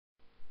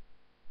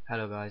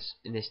Hello guys,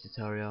 in this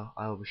tutorial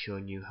I will be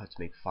showing you how to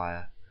make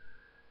fire.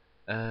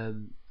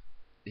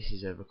 This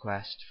is a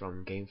request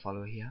from Game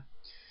Follower here.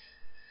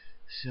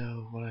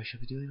 So what I should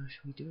be doing,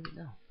 it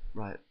now.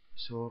 Right,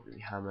 so open the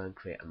hammer and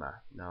create a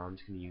map. Now I'm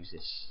just going to use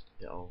this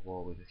little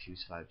wall with a few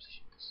slide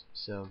positions.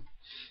 So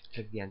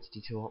click the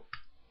entity tool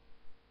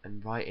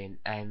and write in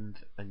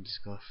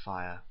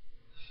env_fire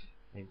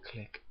and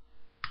click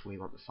where you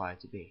want the fire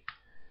to be.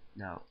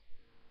 Now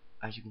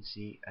as you can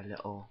see, a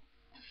little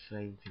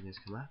flame thing has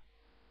come up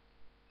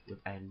with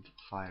end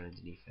fire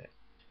underneath it.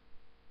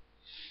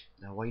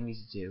 Now what you need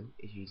to do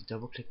is you need to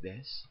double click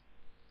this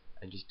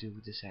and just do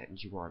the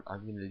settings you want.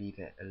 I'm going to leave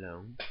it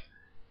alone,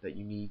 but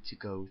you need to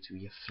go to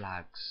your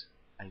flags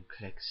and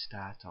click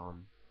start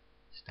on,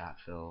 start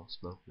fill,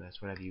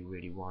 smokeless, whatever you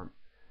really want.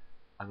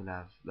 I'm going to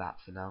have that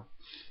for now.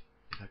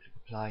 If I click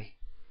apply,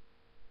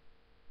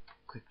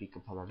 quickly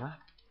compile my map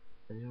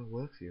and it'll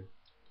work for you.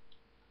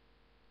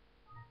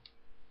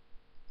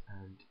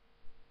 And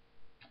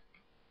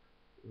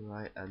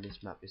right, and this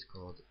map is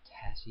called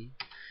Tessie.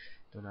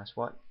 Don't ask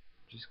what,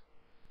 just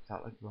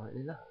felt like writing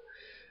it there.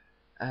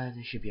 And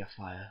there should be a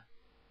fire.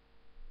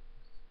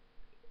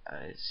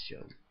 It's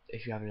shown.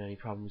 If you're having any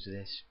problems with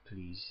this,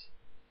 please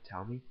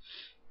tell me.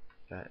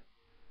 But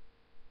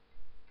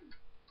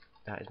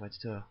that is my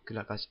tutorial. Good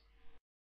luck, guys.